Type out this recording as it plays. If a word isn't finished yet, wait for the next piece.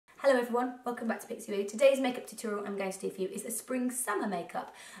Hello everyone, welcome back to Pixie. Today's makeup tutorial I'm going to do for you is a spring-summer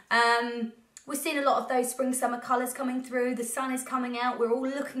makeup. We're seeing a lot of those spring-summer colours coming through, the sun is coming out, we're all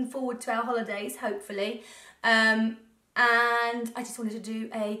looking forward to our holidays, hopefully. And I just wanted to do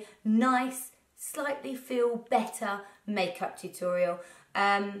a nice, slightly feel better makeup tutorial.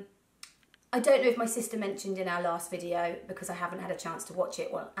 I don't know if my sister mentioned in our last video because I haven't had a chance to watch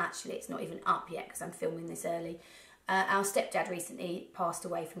it. Well, actually it's not even up yet because I'm filming this early. Our stepdad recently passed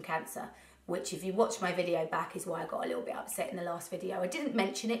away from cancer, which if you watch my video back is why I got a little bit upset in the last video. I didn't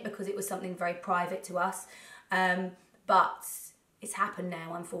mention it because it was something very private to us, but it's happened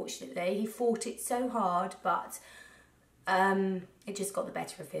now, unfortunately. He fought it so hard, but it just got the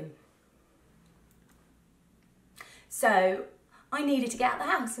better of him. So I needed to get out of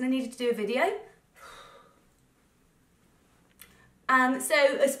the house and I needed to do a video. So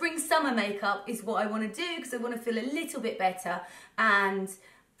a spring-summer makeup is what I want to do because I want to feel a little bit better, and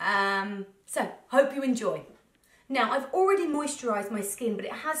so hope you enjoy. Now I've already moisturised my skin, but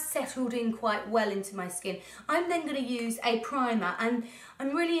it has settled in quite well into my skin. I'm then going to use a primer, and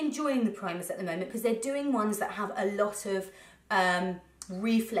I'm really enjoying the primers at the moment because they're doing ones that have a lot of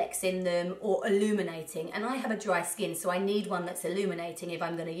reflex in them or illuminating, and I have a dry skin, so I need one that's illuminating if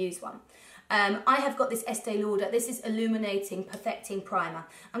I'm going to use one. I have got this Estee Lauder. This is Illuminating Perfecting Primer.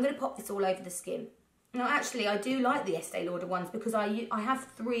 I'm going to pop this all over the skin. Now, actually, I do like the Estee Lauder ones because I have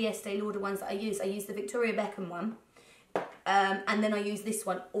 3 Estee Lauder ones that I use. I use the Victoria Beckham one, and then I use this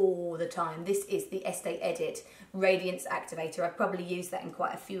one all the time. This is the Estee Edit Radiance Activator. I've probably used that in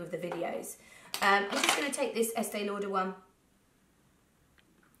quite a few of the videos. I'm just going to take this Estee Lauder one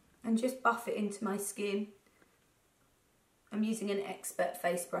and just buff it into my skin. I'm using an expert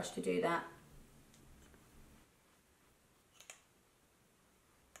face brush to do that.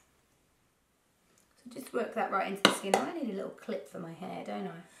 Just work that right into the skin. I need a little clip for my hair, don't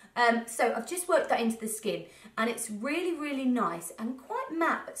I? So I've just worked that into the skin, and it's really, really nice and quite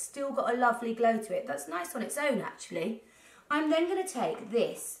matte, but still got a lovely glow to it. That's nice on its own, actually. I'm then going to take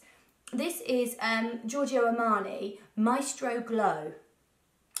this. This is Giorgio Armani Maestro Glow.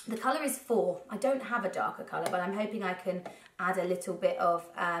 The colour is 4. I don't have a darker colour, but I'm hoping I can add a little bit of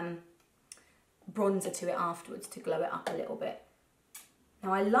bronzer to it afterwards to glow it up a little bit.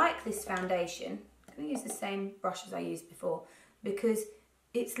 Now I like this foundation. I'm going to use the same brush as I used before because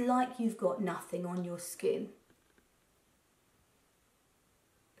it's like you've got nothing on your skin.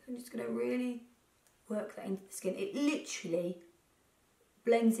 I'm just going to really work that into the skin. It literally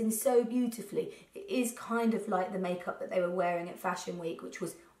blends in so beautifully. It is kind of like the makeup that they were wearing at Fashion Week, which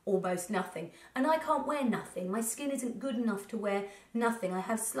was almost nothing. And I can't wear nothing. My skin isn't good enough to wear nothing. I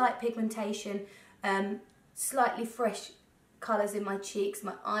have slight pigmentation, slightly fresh colours in my cheeks,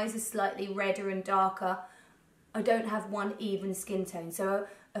 my eyes are slightly redder and darker. I don't have one even skin tone, so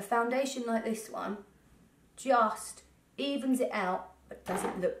a foundation like this one just evens it out, but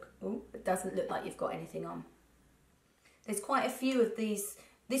doesn't look like you've got anything on. There's quite a few of these.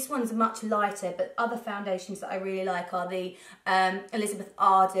 This one's much lighter, but other foundations that I really like are the Elizabeth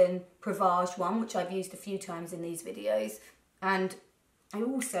Arden Provage one, which I've used a few times in these videos, and I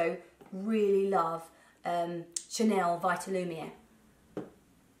also really love Chanel Vitalumiere.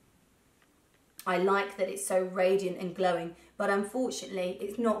 I like that it's so radiant and glowing, but unfortunately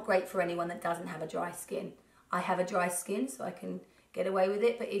it's not great for anyone that doesn't have a dry skin. I have a dry skin, so I can get away with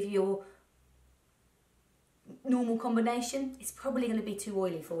it, but if you're normal combination, it's probably going to be too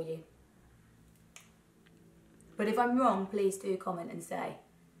oily for you. But if I'm wrong, please do comment and say.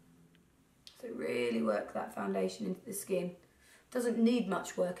 So really work that foundation into the skin. Doesn't need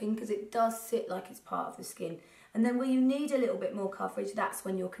much working because it does sit like it's part of the skin. And then where you need a little bit more coverage, that's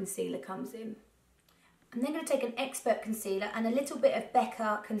when your concealer comes in. I'm then going to take an Expert concealer and a little bit of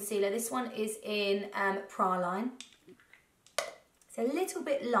Becca concealer. This one is in Praline. It's a little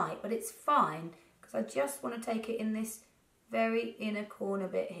bit light, but it's fine because I just want to take it in this very inner corner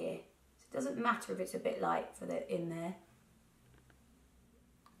bit here. So it doesn't matter if it's a bit light for the in there.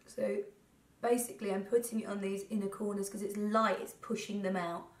 So basically I'm putting it on these inner corners because it's light, it's pushing them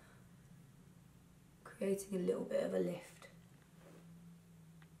out, creating a little bit of a lift.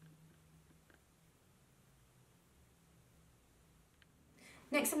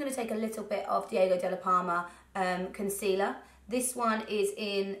 Next I'm going to take a little bit of Diego Della Palma concealer. This one is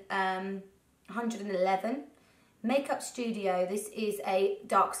in 111. Makeup Studio, this is a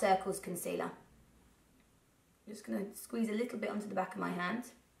Dark Circles concealer. I'm just going to squeeze a little bit onto the back of my hand.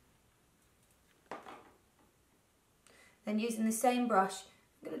 Then using the same brush,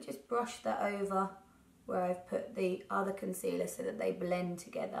 I'm going to just brush that over where I've put the other concealer so that they blend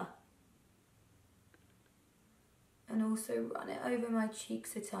together. and also run it over my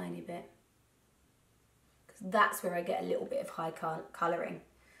cheeks a tiny bit, because that's where I get a little bit of high colouring.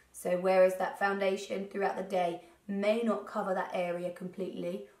 So whereas that foundation throughout the day may not cover that area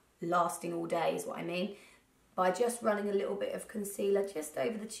completely, lasting all day is what I mean, by just running a little bit of concealer just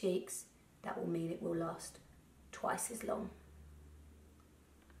over the cheeks, that will mean it will last twice as long.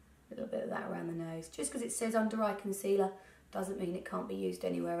 A little bit of that around the nose. Just because it says under eye concealer doesn't mean it can't be used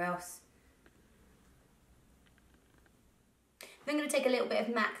anywhere else. I'm going to take a little bit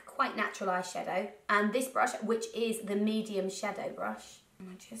of MAC Quite Natural eyeshadow, and this brush, which is the medium shadow brush, and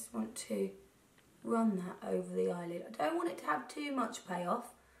I just want to run that over the eyelid. I don't want it to have too much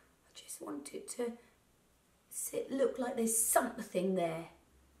payoff. I just want it to look like there's something there.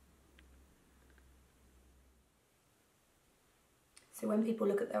 So when people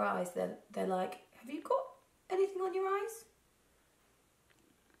look at their eyes, they're like, have you got anything on your eyes?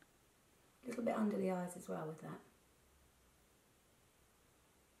 A little bit under the eyes as well with that.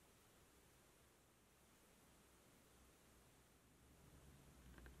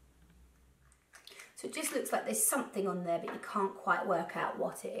 So it just looks like there's something on there, but you can't quite work out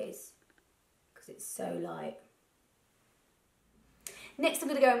what it is because it's so light. Next I'm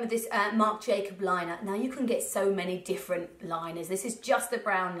going to go in with this Marc Jacob liner. Now you can get so many different liners. This is just a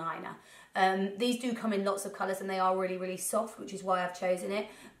brown liner. These do come in lots of colours and they are really, really soft, which is why I've chosen it.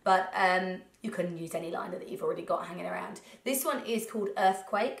 But you can use any liner that you've already got hanging around. This one is called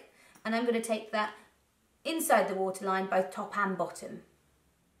Earthquake, and I'm going to take that inside the waterline, both top and bottom.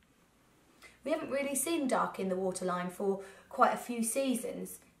 We haven't really seen dark in the waterline for quite a few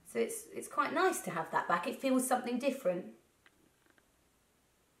seasons, so it's quite nice to have that back. It feels something different.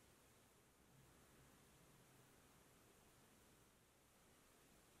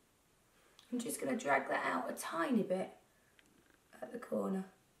 I'm just going to drag that out a tiny bit at the corner,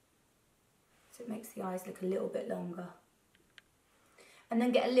 so it makes the eyes look a little bit longer. And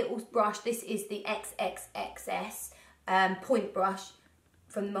then get a little brush. This is the XXXS point brush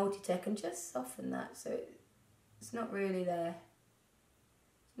from the Multi-Tech, and just soften that so it's not really there.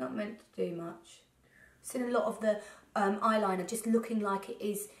 It's not meant to do much. I've seen a lot of the eyeliner just looking like it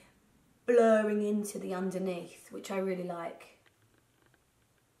is blurring into the underneath, which I really like.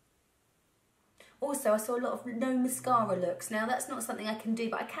 Also, I saw a lot of no mascara looks. Now that's not something I can do,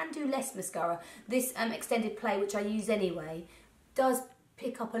 but I can do less mascara. This extended play, which I use anyway, does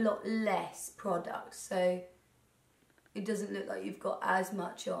pick up a lot less product, so it doesn't look like you've got as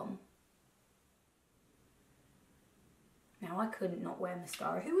much on. Now I couldn't not wear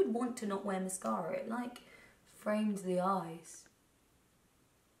mascara. Who would want to not wear mascara? It like frames the eyes.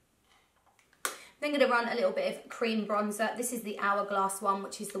 Then I'm going to run a little bit of cream bronzer. This is the Hourglass one,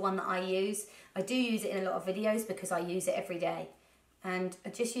 which is the one that I use. I do use it in a lot of videos because I use it every day. And I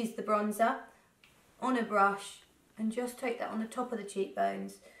just use the bronzer on a brush and just take that on the top of the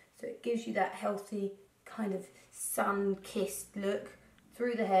cheekbones, so it gives you that healthy kind of sun-kissed look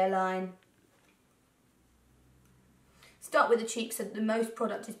through the hairline. Start with the cheeks, so the most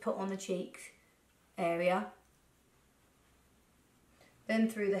product is put on the cheek area. Then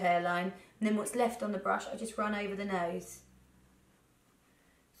through the hairline, and then what's left on the brush I just run over the nose,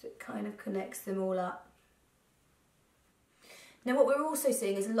 so it kind of connects them all up. Now what we're also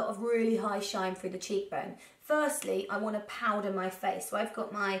seeing is a lot of really high shine through the cheekbone. Firstly, I want to powder my face, so I've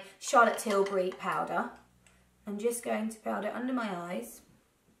got my Charlotte Tilbury powder. I'm just going to powder under my eyes,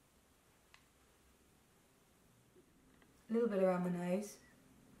 a little bit around my nose.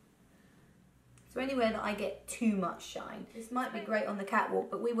 So anywhere that I get too much shine. This might be great on the catwalk,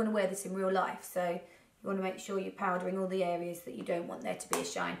 but we want to wear this in real life, so you want to make sure you're powdering all the areas that you don't want there to be a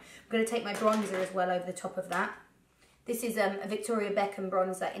shine. I'm going to take my bronzer as well over the top of that. This is a Victoria Beckham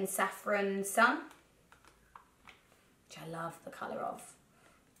bronzer in Saffron Sun, which I love the colour of.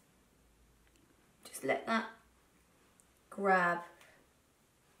 Just let that grab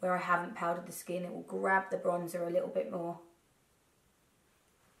where I haven't powdered the skin. It will grab the bronzer a little bit more.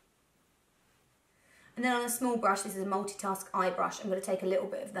 And then on a small brush, this is a multitask eye brush, I'm going to take a little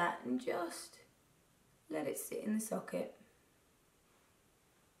bit of that and just let it sit in the socket.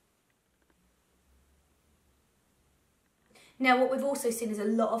 Now what we've also seen is a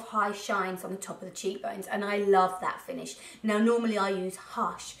lot of high shines on the top of the cheekbones, and I love that finish. Now normally I use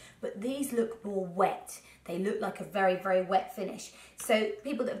Hush, but these look more wet. They look like a very, very wet finish. So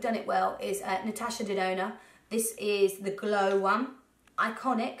people that have done it well is Natasha Denona. This is the Glow one.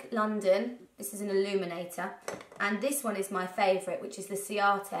 Iconic London. This is an illuminator. And this one is my favourite, which is the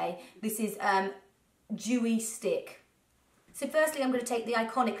Ciate. This is Dewy Stick. So firstly I'm going to take the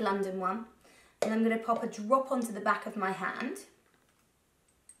Iconic London one, and I'm going to pop a drop onto the back of my hand.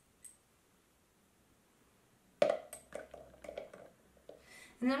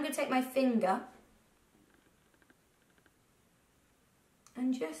 And then I'm going to take my finger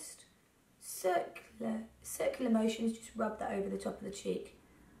and just circular motions, just rub that over the top of the cheek.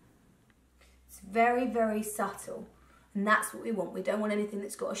 It's very, very subtle, and that's what we want. We don't want anything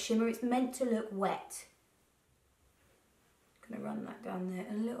that's got a shimmer. It's meant to look wet. I'm going to run that down there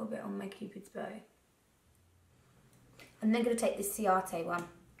and a little bit on my Cupid's bow. I'm then going to take this Ciate one.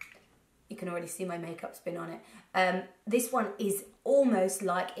 You can already see my makeup spin on it. This one is almost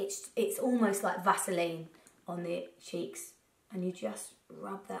like, it's almost like Vaseline on the cheeks, and you just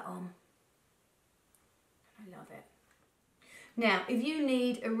rub that on. I love it. Now, if you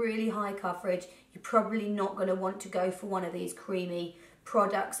need a really high coverage, you're probably not going to want to go for one of these creamy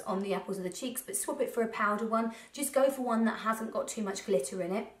products on the apples of the cheeks, but swap it for a powder one. Just go for one that hasn't got too much glitter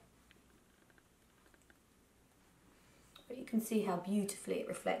in it. But you can see how beautifully it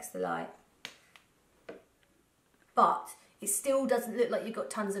reflects the light. But it still doesn't look like you've got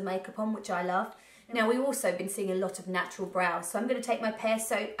tons of makeup on, which I love. Now, we've also been seeing a lot of natural brows, so I'm going to take my pear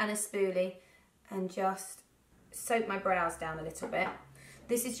soap and a spoolie and just soak my brows down a little bit.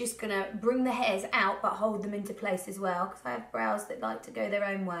 This is just going to bring the hairs out but hold them into place as well, because I have brows that like to go their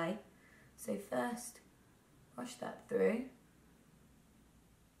own way. So first, brush that through.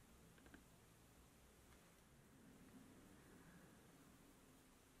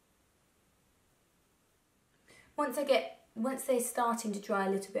 Once they're starting to dry a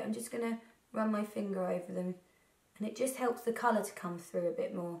little bit, I'm just going to run my finger over them, and it just helps the colour to come through a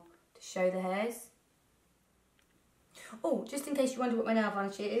bit more to show the hairs. Oh, just in case you wonder what my nail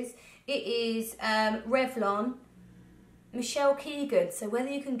varnish is, it is Revlon Michelle Keegan. So whether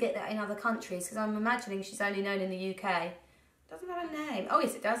you can get that in other countries, because I'm imagining she's only known in the UK. Doesn't have a name. Oh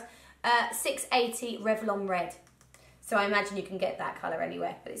yes, it does. 680 Revlon Red. So I imagine you can get that colour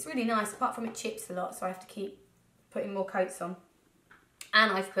anywhere. But it's really nice, apart from it chips a lot, so I have to keep putting more coats on.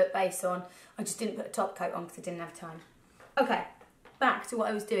 And I've put base on. I just didn't put a top coat on because I didn't have time. Okay, back to what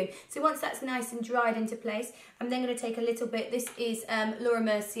I was doing. So once that's nice and dried into place, I'm then going to take a little bit. This is Laura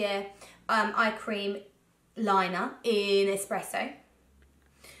Mercier Eye Cream Liner in Espresso.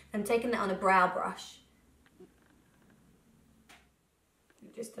 I'm taking that on a brow brush.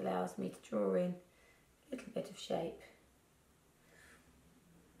 It just allows me to draw in a little bit of shape.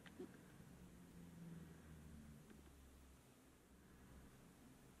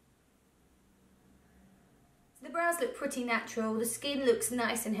 The brows look pretty natural, the skin looks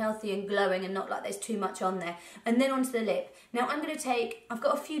nice and healthy and glowing and not like there's too much on there. And then onto the lip. Now I'm going to take, I've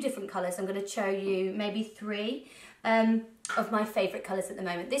got a few different colours, I'm going to show you maybe 3 of my favourite colours at the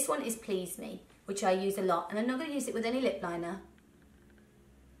moment. This one is Please Me, which I use a lot, and I'm not going to use it with any lip liner.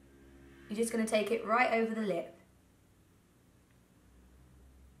 You're just going to take it right over the lip.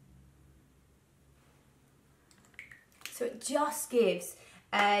 So it just gives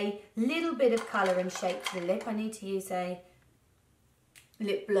a little bit of colour and shape to the lip. I need to use a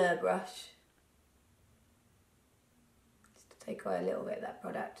lip blur brush just to take away a little bit of that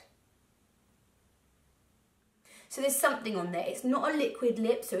product. So there's something on there. It's not a liquid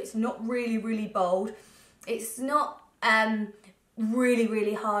lip, so it's not really, really bold. It's not really,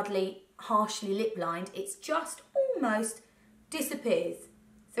 really harshly lip lined. It's just almost disappears.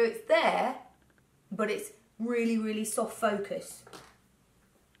 So it's there, but it's really, really soft focus.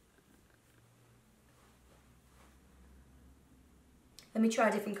 Let me try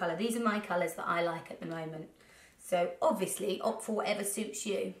a different colour. These are my colours that I like at the moment. So obviously opt for whatever suits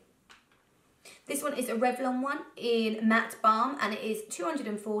you. This one is a Revlon one in Matte Balm, and it is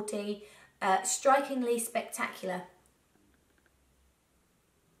 240, strikingly spectacular.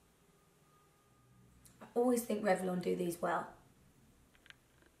 I always think Revlon do these well.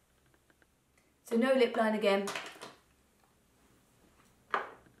 So no lip line again.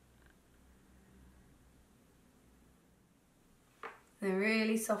 And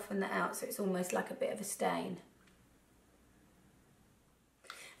really soften that out so it's almost like a bit of a stain.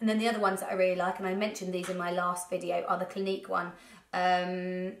 And then the other ones that I really like, and I mentioned these in my last video, are the Clinique one.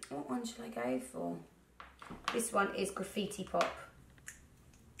 What one should I go for? This one is Graffiti Pop.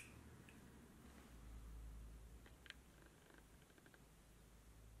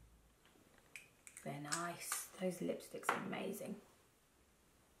 They're nice. Those lipsticks are amazing.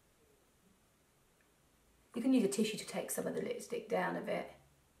 You can use a tissue to take some of the lipstick down a bit.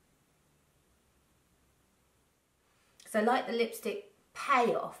 Because I like the lipstick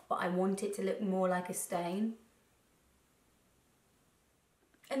payoff, but I want it to look more like a stain.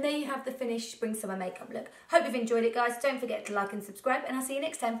 And there you have the finished spring summer makeup look. Hope you've enjoyed it, guys. Don't forget to like and subscribe, and I'll see you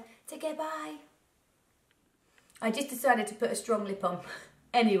next time. Take care, bye. I just decided to put a strong lip on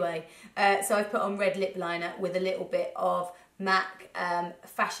anyway. So I've put on red lip liner with a little bit of MAC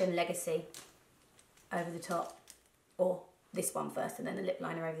Fashion Legacy over the top, or this one first and then the lip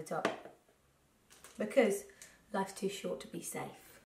liner over the top, because life's too short to be safe.